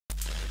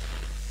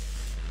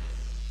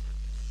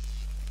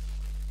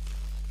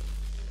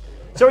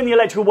So in the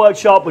electrical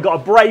workshop, we've got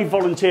a brave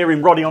volunteer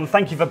in Rodion.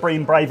 Thank you for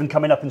being brave and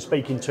coming up and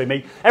speaking to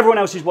me. Everyone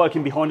else is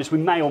working behind us. We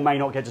may or may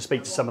not get to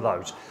speak to some of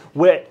those.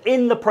 We're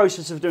in the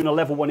process of doing a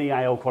level 1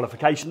 EAL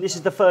qualification. This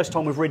is the first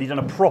time we've really done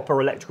a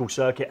proper electrical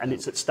circuit, and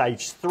it's at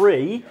stage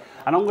 3.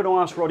 And I'm going to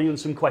ask Rodion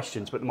some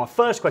questions. But my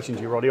first question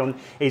to you, Rodion,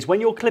 is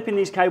when you're clipping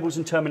these cables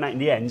and terminating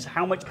the ends,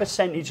 how much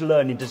percentage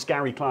learning does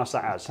Gary class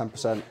that as?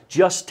 10%.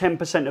 Just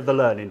 10% of the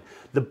learning.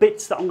 The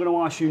bits that I'm going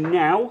to ask you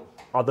now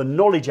are the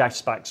knowledge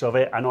aspects of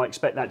it, and I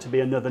expect that to be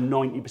another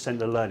 90% of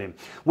the learning.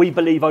 We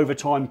believe over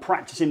time,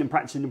 practicing and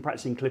practicing and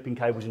practicing clipping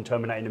cables and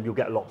terminating them, you'll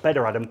get a lot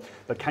better at them,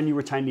 but can you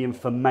retain the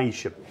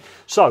information?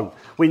 So,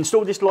 we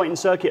installed this lighting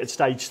circuit at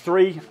stage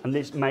 3, and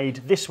this made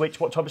this switch,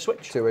 what type of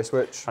switch? Two-way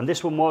switch. And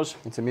this one was?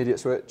 Intermediate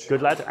switch.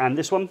 Good lad, and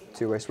this one?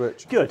 Two-way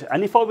switch. Good,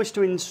 and if I was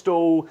to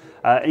install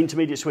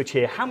intermediate switch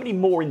here, how many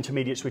more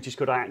intermediate switches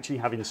could I actually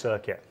have in the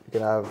circuit? You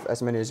can have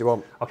as many as you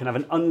want. I can have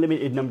an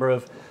unlimited number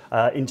of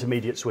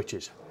intermediate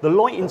switches.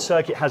 The lighting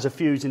circuit has a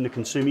fuse in the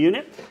consumer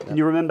unit. Can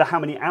you remember how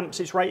many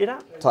amps it's rated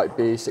at? Type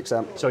B, 6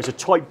 amp. So it's a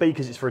type B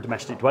because it's for a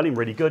domestic dwelling,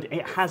 really good.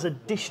 It has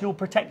additional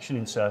protection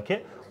in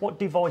circuit. What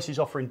device is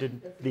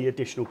offering the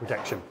additional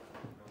protection?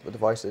 The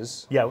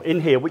devices. Yeah,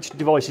 in here, which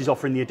device is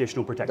offering the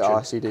additional protection? The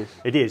RCD.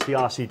 It is, the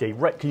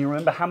RCD. Can you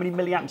remember how many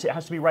milliamps it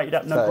has to be rated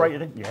at? No 30. greater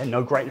than? Yeah,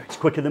 no greater. It's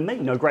quicker than me.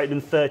 No greater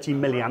than 30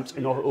 milliamps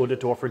in order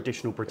to offer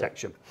additional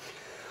protection.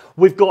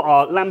 We've got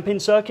our lamping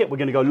circuit. We're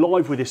going to go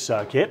live with this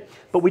circuit,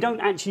 but we don't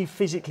actually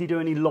physically do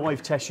any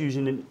live tests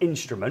using an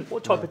instrument.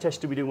 What type of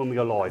test do we do when we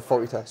go live?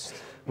 Faulty test.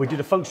 We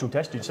did a functional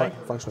test, did you say?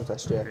 Functional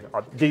test, yeah.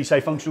 Did you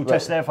say functional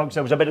test there, folks?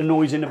 There was a bit of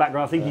noise in the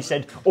background. I think he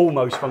said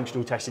almost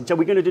functional testing. So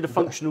we're going to do the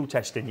functional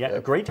testing, yeah?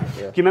 Agreed? Do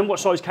you remember what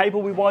size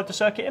cable we wired the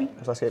circuit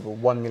in? Size cable,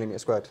 1 millimetre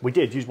squared. We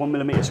did use 1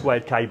 millimetre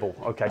squared cable.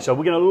 Okay, so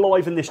we're going to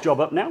liven this job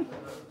up now.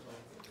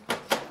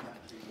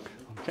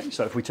 Okay,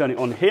 so if we turn it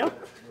on here,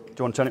 do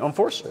you want to turn it on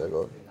for us? Yeah,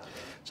 go on.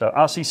 So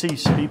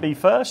RCCB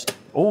first.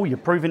 Oh, you're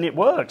proving it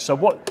works.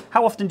 So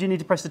how often do you need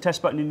to press the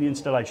test button in the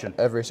installation?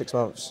 Every 6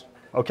 months.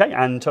 Okay,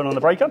 and turn on the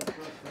breaker.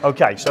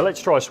 Okay, so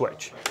let's try a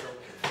switch.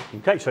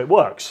 Okay, so it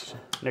works.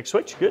 Next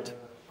switch, good.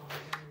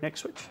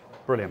 Next switch,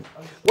 brilliant.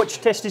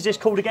 Which test is this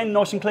called again,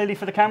 nice and clearly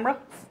for the camera?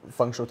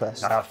 Functional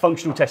test.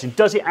 Functional testing.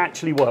 Does it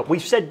actually work?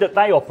 We've said that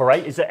they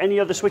operate. Is there any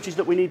other switches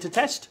that we need to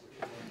test?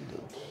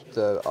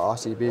 The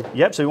RCB.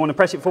 Yep, so you want to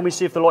press it for me,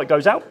 see if the light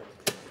goes out.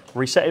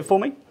 Reset it for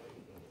me.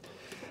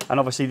 And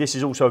obviously this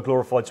is also a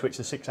glorified switch,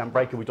 the 6 amp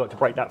breaker. We'd like to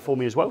break that for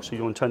me as well, so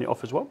you want to turn it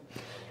off as well.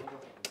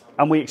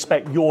 And we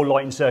expect your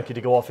lighting circuit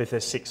to go off if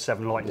there's 6,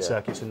 7 lighting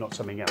circuits and not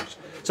something else.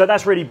 So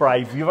that's really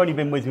brave. You've only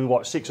been with me,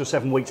 what, 6 or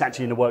 7 weeks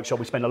actually in the workshop.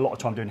 We spend a lot of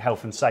time doing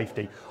health and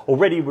safety.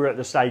 Already we're at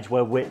the stage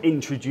where we're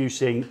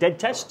introducing dead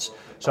tests.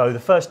 So the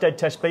first dead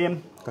test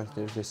being?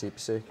 Continuity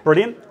CPC.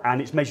 Brilliant.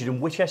 And it's measured in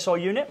which SI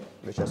unit?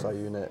 Which SI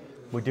unit?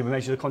 Did we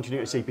measure the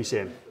continuity CPC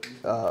in?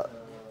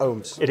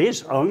 Ohms. It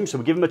is ohms, so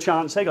we give them a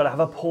chance. They've got to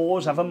have a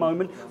pause, have a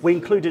moment. We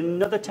included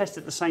another test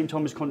at the same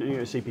time as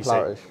continuity CPC.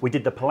 Polarity. We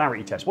did the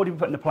polarity test. What did we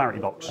put in the polarity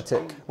box? A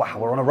tick. Wow,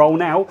 we're on a roll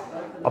now.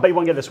 I bet you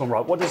won't get this one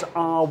right. What does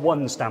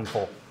R1 stand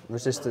for?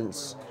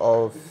 Resistance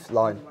of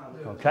line.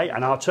 Okay,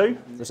 and R2?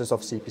 Resistance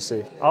of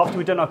CPC. After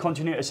we've done our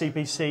continuity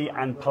CPC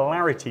and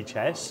polarity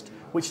test,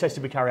 which test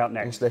did we carry out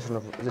next? Installation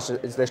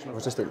of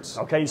resistance.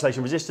 Okay,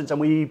 installation resistance. And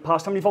we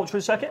passed how many volts through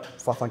the circuit?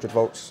 500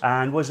 volts.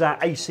 And was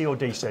that AC or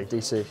DC?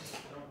 DC.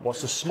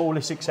 What's the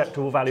smallest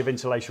acceptable value of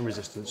insulation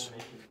resistance?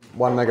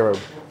 1 mega ohm.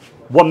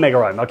 1 mega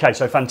ohm. Okay,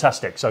 so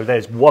fantastic. So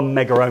there's 1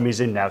 mega ohm is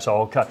in now, so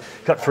I'll cut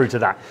through to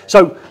that.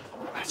 So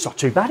it's not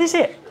too bad, is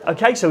it?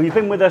 Okay, so you've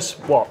been with us,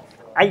 what,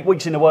 8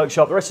 weeks in the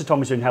workshop. The rest of the time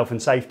was doing health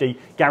and safety.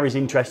 Gary's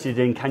interested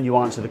in, can you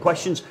answer the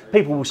questions?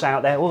 People will say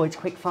out there, oh, it's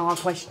quick fire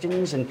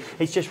questions and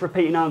it's just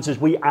repeating answers.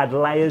 We add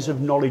layers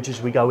of knowledge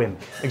as we go in.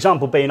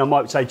 Example being, I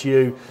might say to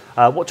you,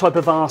 what type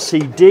of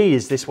RCD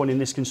is this one in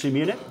this consumer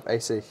unit?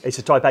 AC. It's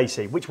a type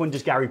AC. Which one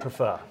does Gary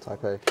prefer?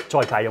 Type A.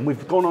 Type A. And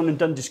we've gone on and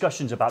done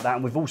discussions about that,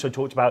 and we've also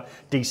talked about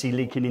DC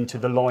leaking into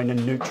the line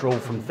and neutral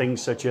from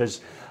things such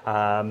as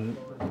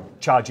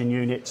charging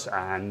units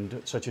and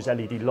such as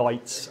LED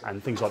lights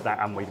and things like that,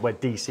 and where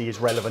DC is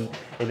relevant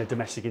in a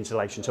domestic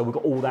installation. So we've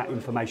got all that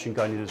information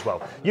going in as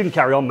well. You can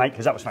carry on, mate,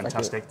 because that was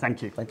fantastic.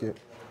 Thank you. Thank you.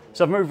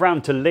 So I've moved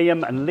round to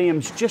Liam, and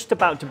Liam's just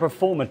about to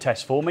perform a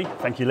test for me.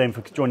 Thank you, Liam,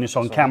 for joining us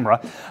on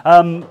camera.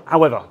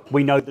 However,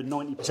 we know that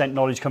 90%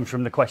 knowledge comes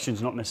from the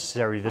questions, not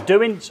necessarily the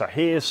doing. So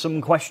here's some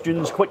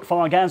questions, quick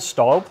fire gas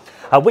style.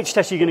 Which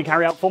test are you going to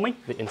carry out for me?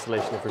 The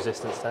installation of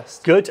resistance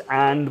test. Good.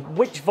 And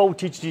which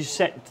voltage do you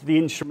set the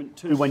instrument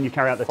to when you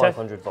carry out the test?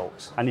 500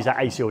 volts. And is that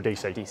AC or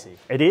DC? DC.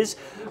 It is.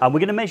 And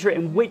we're going to measure it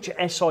in which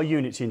SI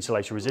units, the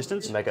installation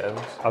resistance? Mega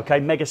ohms. Okay,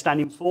 mega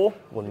standing for?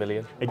 1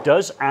 million. It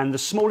does. And the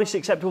smallest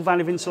acceptable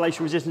value of installation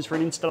resistance for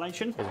an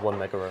installation? Is 1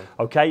 mega ohm.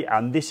 Okay,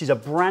 and this is a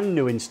brand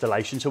new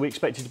installation, so we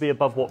expect it to be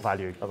above what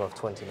value? Above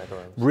 20 mega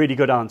ohms. Really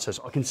good answers.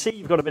 I can see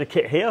you've got a bit of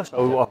kit here.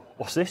 So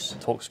what's this?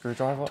 Torque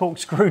screwdriver. Torque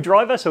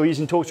screwdriver. So we're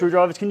using torque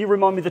screwdrivers. Can you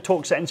remind me the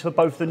torque settings for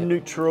both the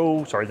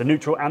neutral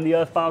and the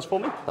earth bars for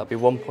me? That'd be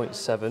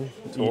 1.7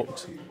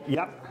 torques.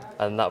 Yep.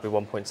 and that'll be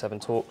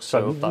 1.7 torque.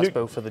 So So that's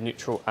both for the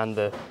neutral and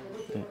the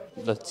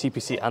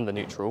TPC and the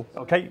neutral.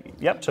 Okay,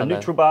 yep, so And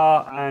neutral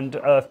bar and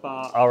earth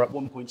bar are at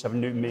 1.7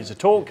 newton meters of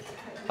torque.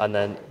 And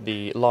then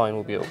the line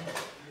will be at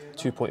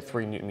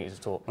 2.3 newton meters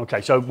of torque.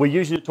 Okay, so we're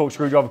using the torque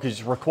screwdriver because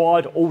it's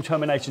required. All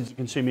terminations of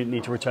consumer unit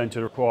need to return to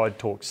the required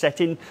torque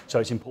setting, so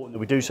it's important that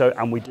we do so,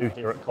 and we do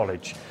here at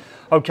college.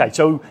 Okay,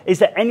 so is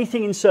there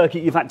anything in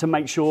circuit you've had to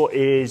make sure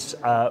is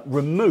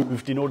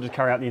removed in order to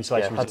carry out the Yeah,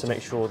 installation? I've had to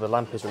make sure the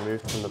lamp is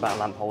removed from the back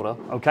lamp holder,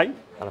 Okay,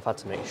 and I've had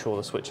to make sure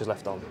the switch is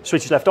left on.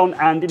 switch is left on,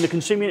 and in the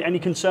consumer unit, any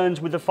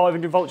concerns with the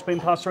 500 volts being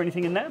passed or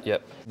anything in there?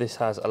 Yep, this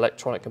has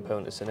electronic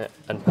components in it,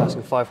 and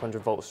passing 500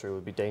 volts through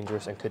would be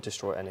dangerous and could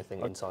destroy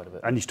anything inside of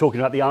it. And he's talking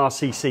about the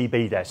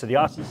RCCB there. So the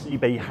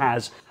RCCB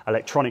has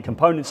electronic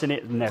components in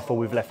it, and therefore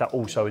we've left that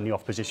also in the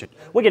off position.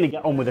 We're going to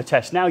get on with the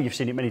test now. You've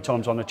seen it many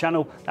times on the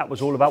channel. That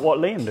was all about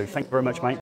what Liam do. Thank you very much, mate.